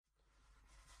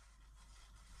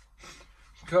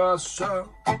because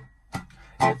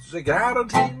it's a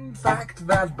guaranteed fact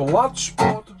that blood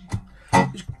sport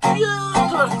is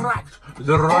geared to attract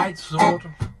the right sort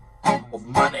of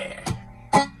money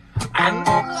and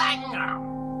languor.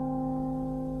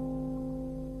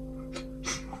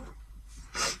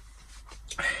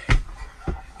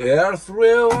 If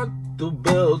we want to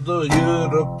build a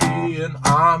European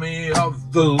army of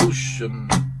delusion,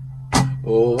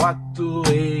 what do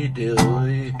we do?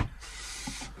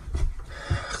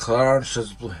 Clarence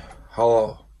says,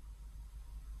 hello.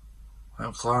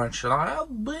 I'm Clarence, and I'll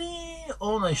be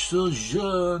on a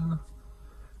sojourn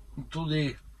to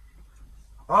the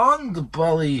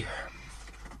underbelly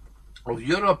of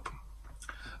Europe.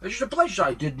 It's a place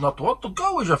I did not want to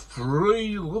go as a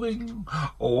free living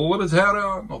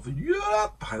libertarian of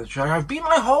Europe, which I have been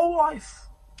my whole life.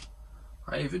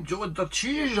 I have enjoyed the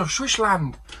cheese of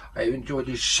Swissland. I have enjoyed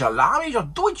the salamis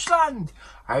of Deutschland.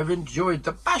 I have enjoyed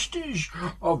the pasties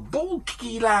of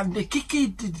Balkiland, the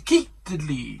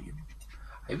Kittedly.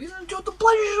 I have even enjoyed the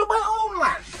pleasures of my own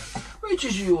land, which,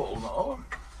 as you all know,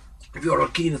 if you're a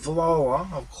keen follower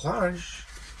of Clarence,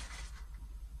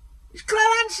 it's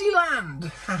Clarency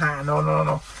land.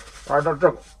 No. I'm not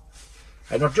joking.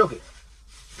 I'm not joking.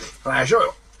 And I assure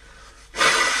you,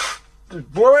 the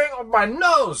blowing of my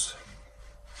nose.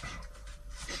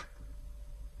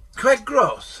 Quite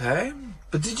gross, eh?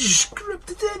 But did you script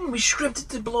it in? We scripted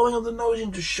the blowing of the nose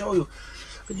in to show you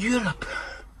that Europe,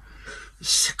 the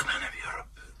sick man of Europe,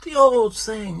 the old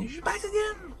saying, is back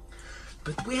again.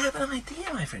 But we have an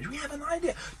idea, my friends. We have an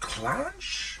idea.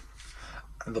 Clarence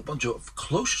and a bunch of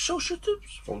close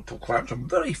associates for Clarence, some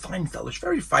very fine fellas,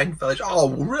 oh,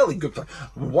 really good fellas,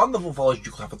 wonderful fellas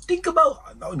you can have a think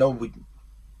about.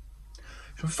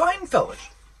 Some fine fellas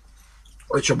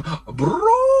with some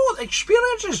broad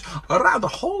experiences around the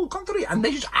whole country and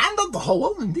nations and of the whole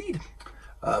world, indeed.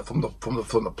 We have from the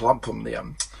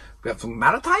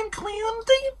maritime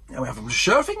community, and we have from the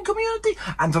surfing community,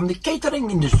 and from the catering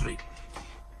industry.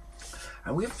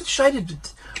 And we have decided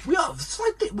that we're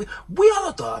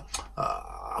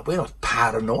not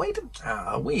paranoid.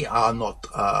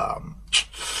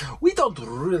 We don't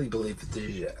really believe that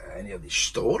there's any of these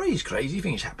stories, crazy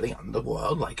things happening in the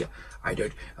world,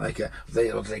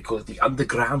 they call it the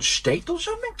underground state or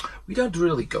something. We don't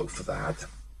really go for that.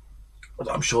 Well,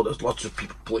 I'm sure there's lots of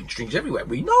people pulling strings everywhere.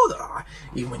 We know there are.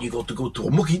 Even when you go to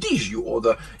a mucky dish, you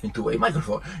order into a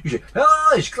microphone. You say,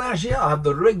 "Hello, it's Clarence here. I have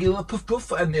the regular puff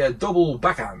puff and the double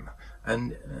backhand."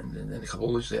 And a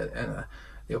couple of there, and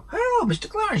they go, "Hello, Mr.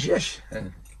 Clarence, yes."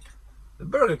 And the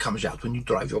burger comes out when you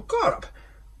drive your car up.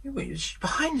 It's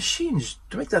behind the scenes.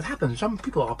 To make that happen, some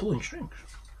people are pulling strings.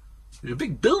 There's a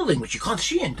big building which you can't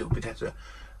see into, but that's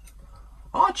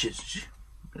arches.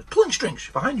 There's pulling strings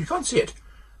behind you can't see it.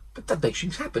 But that makes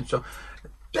things happen, so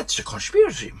that's a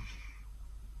conspiracy.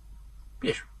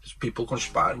 Yes, there's people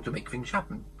conspiring to make things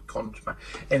happen.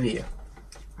 Anyway,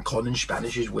 con in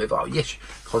Spanish is with, yes,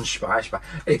 conspire.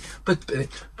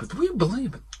 But we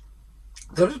believe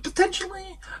there is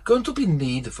potentially going to be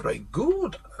need for a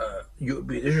good,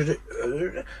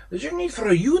 there's a need for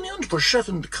a union for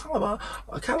certain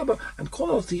caliber and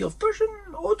quality of person,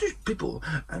 or just people.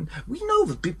 And we know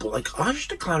that people like us,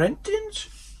 the Clarentians,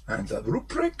 and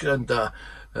Ruprik, and the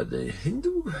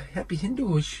happy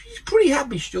Hindu, he's pretty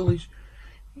happy still.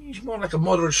 He's more like a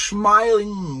moderate,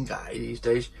 smiling guy these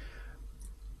days.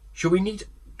 So we need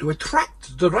to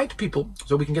attract the right people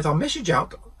so we can get our message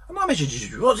out. And our message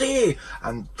is rosy,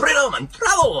 and freedom, and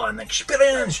travel, and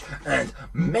experience, and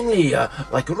mainly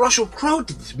like Russell Crowe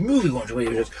did this movie once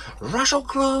where he was Russell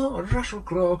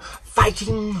Crowe,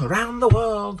 fighting around the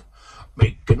world.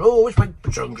 Making always make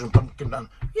songs and pumpkin and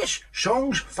yes,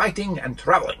 songs, fighting and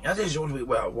travelling. That is what we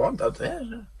want out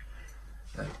there.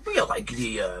 We are like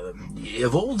the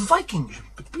evolved Vikings,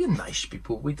 but we're nice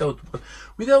people. We don't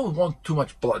want too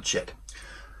much bloodshed.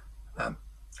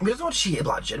 We don't want to see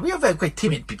bloodshed. We are very quite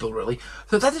timid people, really.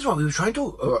 So that is what we were trying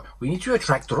to. We need to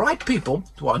attract the right people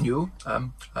to our new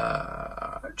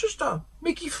just a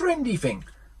Mickey friendly thing.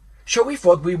 So we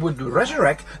thought we would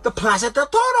resurrect the Plaza del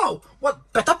Toro.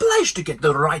 What better place to get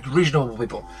the right reasonable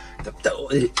people?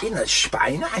 In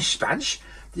Spanish,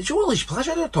 there's all these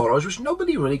Plaza del Toros which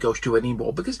nobody really goes to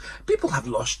anymore because people have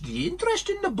lost the interest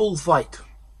in the bullfight.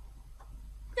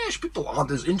 Yes, people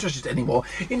aren't as interested anymore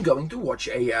in going to watch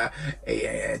a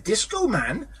disco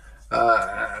man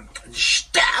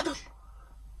stab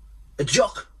a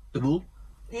jock, the bull,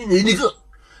 in the gut.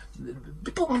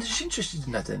 People aren't as interested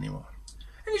in that anymore.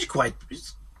 And it's quite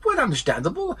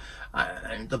understandable.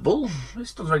 And the bull,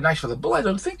 it's not very nice for the bull, I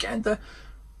don't think. And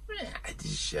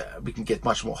we can get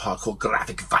much more hardcore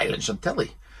graphic violence on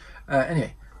telly.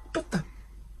 Anyway, but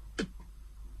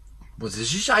But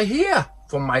this is I hear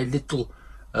from my little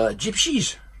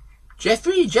gypsies.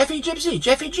 Jeffy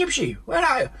Gypsy, where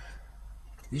are you?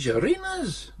 These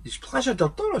arenas, these Plaza del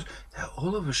Toros, they're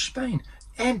all over Spain.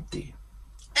 Empty.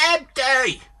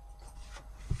 Empty!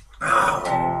 Oh.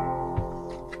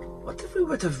 What if we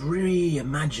were to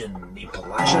reimagine the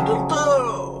Plaza del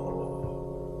Toro?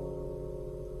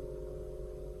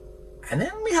 And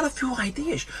then we had a few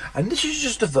ideas. And this is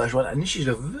just the first one, and this is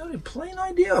a very plain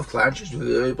idea of Clarence, just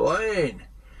very plain.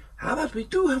 How about we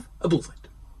do have a bullfight?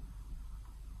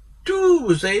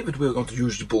 To say that we're going to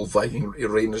use the bullfighting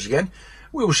arenas again,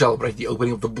 we will celebrate the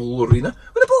opening of the bull arena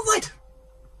with a bullfight.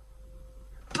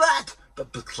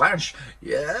 But Clarence,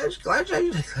 yes, Clarence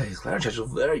has a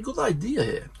very good idea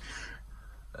here.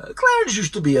 Clarence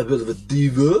used to be a bit of a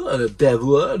diva, and a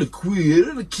devil, and a queen,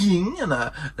 and a king, and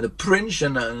a prince,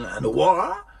 and a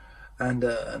war, and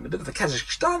a bit of a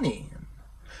Kazakhstani.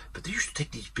 But they used to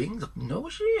take these things up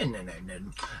nosy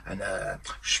and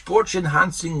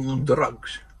sports-enhancing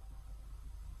drugs.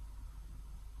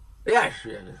 Yes.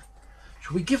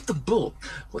 So we give the bull.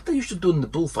 What they used to do in the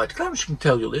bullfight, Clarence can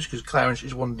tell you this, because Clarence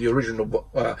is one of the original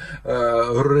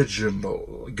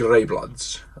grey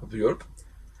bloods of Europe.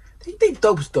 They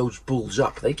doped those bulls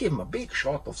up. They gave them a big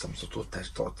shot of some sort of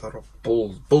testosterone.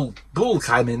 Bull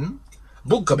come in.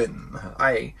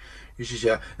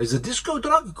 There's a disco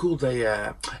drug called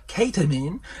a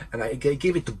ketamine, and I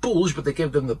gave it to bulls, but they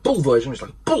gave them the bull version, which is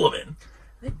like bullamin.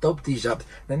 They doped these up.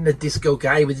 Then the disco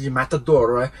guy with his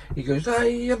matador, he goes, that's how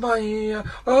he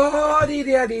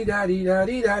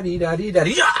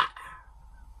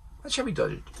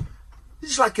does it.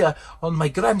 This is like on my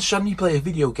grandson, he play a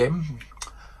video game,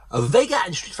 a Vega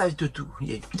and Street Fighter 2.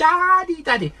 Yeah,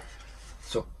 daddy.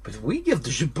 So, but we give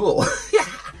the bull,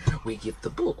 we give the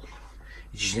bull.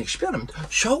 It's an experiment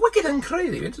so wicked and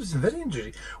crazy. It is very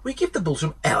interesting. We give the bull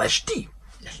some LSD.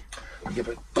 Yes. We give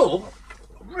a bull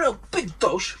a real big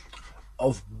dose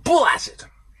of bull acid.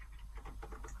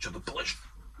 So the bull is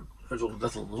a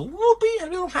little loopy and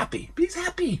a little happy. But he's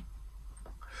happy.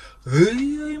 Hey,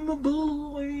 I'm a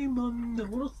bull, I'm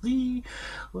unworthy.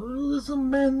 Well, there's a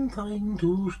man trying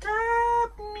to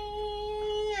stop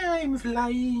me. I'm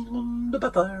flying on the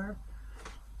butter.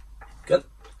 Good.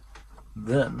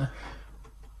 Then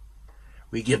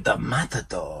we give the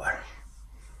matador.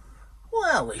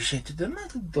 Well, we say to the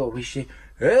matador, we say,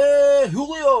 hey,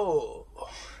 Julio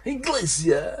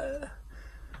Iglesias,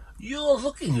 you're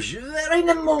looking very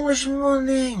nimble this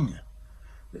morning.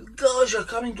 The girls are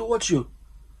coming to watch you.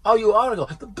 Oh, you are?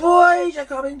 The boys are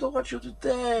coming to watch you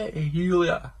today,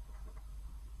 Julia.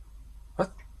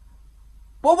 What?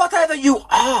 Well, whatever you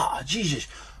are, Jesus.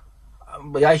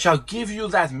 I shall give you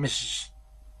that, Miss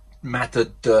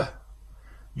Matador.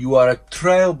 You are a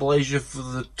trailblazer for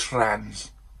the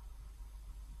trans.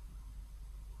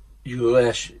 You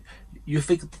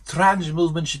think the trans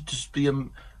movement should just be a...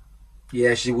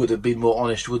 Yes, it would have been more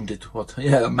honest, wouldn't it? What?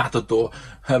 Yeah, a matador.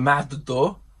 A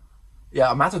matador.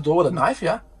 Yeah, a matador with a knife,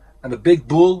 yeah. And a big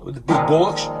bull with the big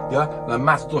bullocks, yeah. And a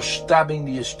matador stabbing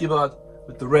the steward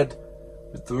with the red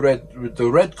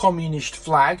communist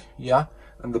flag, yeah.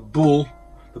 And the bull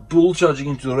charging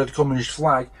into the red communist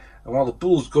flag. And while the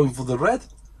bull's going for the red,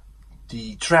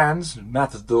 the trans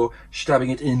matador stabbing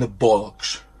it in the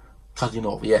bollocks, cutting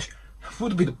off. Yes,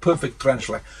 would be the perfect trans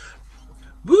flag.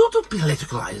 We'll not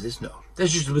politicalize this, no.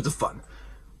 That's just a bit of fun.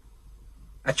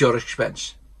 At your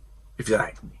expense, if you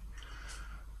like me.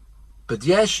 But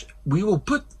yes, we will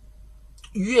put...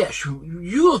 Yes,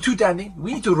 you're too dandy.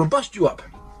 We need to robust you up.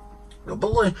 So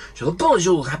the bull is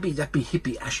all happy,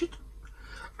 hippie acid.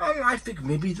 And I think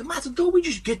maybe the matador, we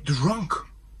just get drunk.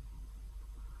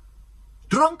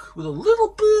 Drunk with a little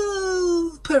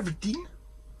bit of pervertine.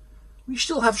 We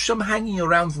still have some hanging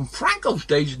around from Franco's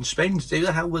days in Spain. They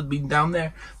the hell had been down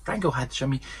there. Franco had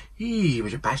some. He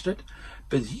was a bastard,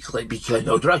 but he claimed he killed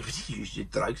no drugs. But he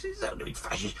used drugs. This is only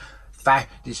fascist.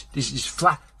 This is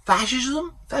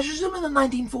fascism. Fascism in the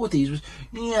 1940s was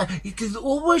it could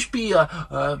always be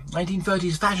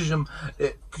 1930s fascism.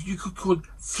 You could call it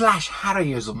Flash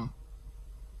Harryism,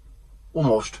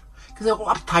 almost, because they're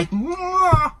all uptight.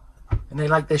 And they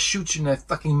like their suits and their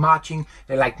fucking marching.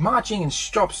 They like marching in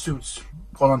strop suits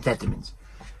on amphetamines.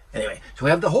 Anyway, so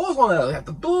we have the horse on there, we have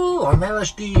the bull on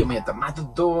LSD, and we have the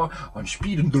matador on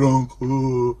speed and drunk.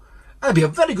 That'd be a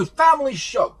very good family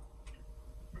show.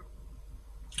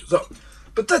 So,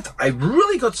 but that, I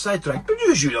really got sidetracked. But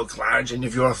you know Clarence, and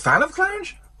if you're a fan of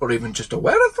Clarence, or even just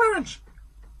aware of Clarence,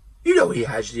 you know he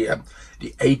has the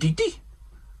ADD,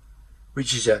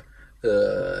 which is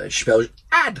spells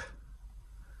ad.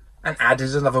 And add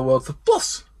is another word for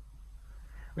plus,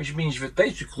 which means that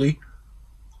basically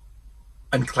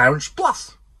and Clarence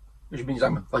Plus, which means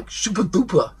I'm like super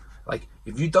duper. Like,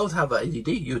 if you don't have ADD,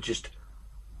 you're just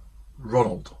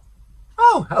Ronald.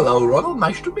 Oh, hello, Ronald.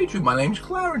 Nice to meet you. My name's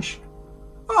Clarence.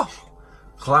 Oh,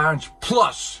 Clarence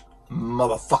Plus,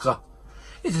 motherfucker.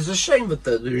 It is a shame that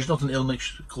there is not an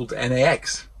illness called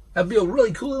MAX. That'd be a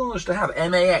really cool illness to have,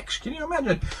 MAX. Can you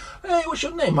imagine? Hey, what's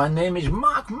your name? My name is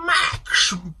Mark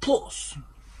Max Plus.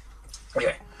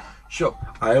 Yeah, sure.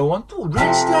 I want to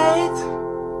reinstate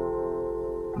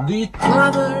the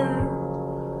Plaza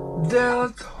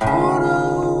del Toro.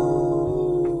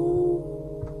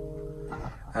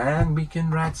 And we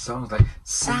can write songs like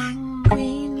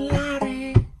Sanguine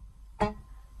Larry.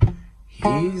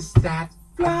 He's that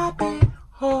floppy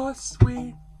horse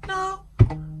we know.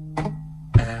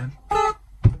 And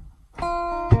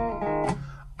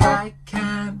I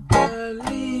can't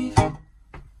believe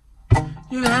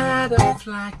you had a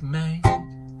flag mate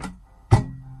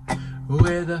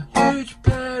with a huge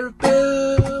pair of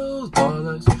bills,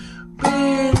 dollars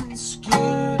being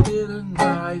skewed in a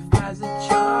knife as a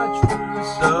charge for a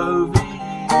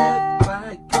Soviet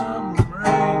flag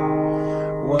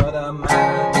comrade. What a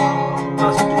matador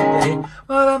must be.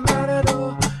 What a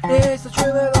matador is the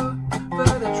troubadour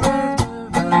for the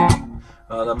transmover.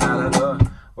 What a matador,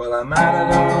 what a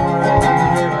matador.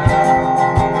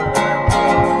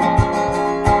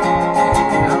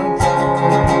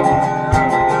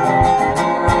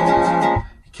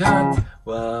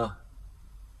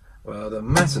 Well, the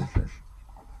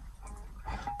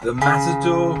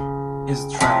matador is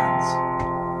trans.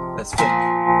 Let's think.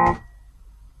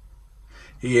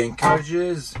 He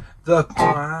encourages the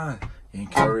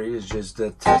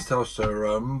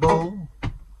testosterone bull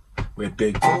with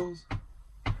big balls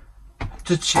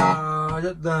to charge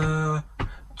for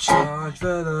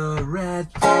the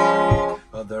red flag,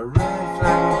 or the red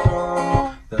flag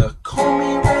from the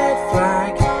commie red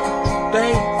flag.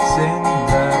 Baits in the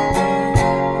big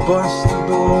bust the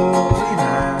bull in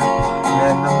hand,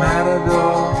 then the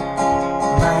matador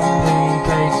manly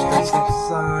takes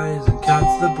exercise and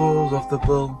cuts the balls off the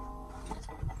bull.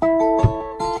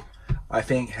 I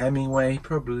think Hemingway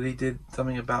probably did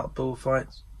something about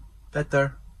bullfights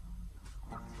better.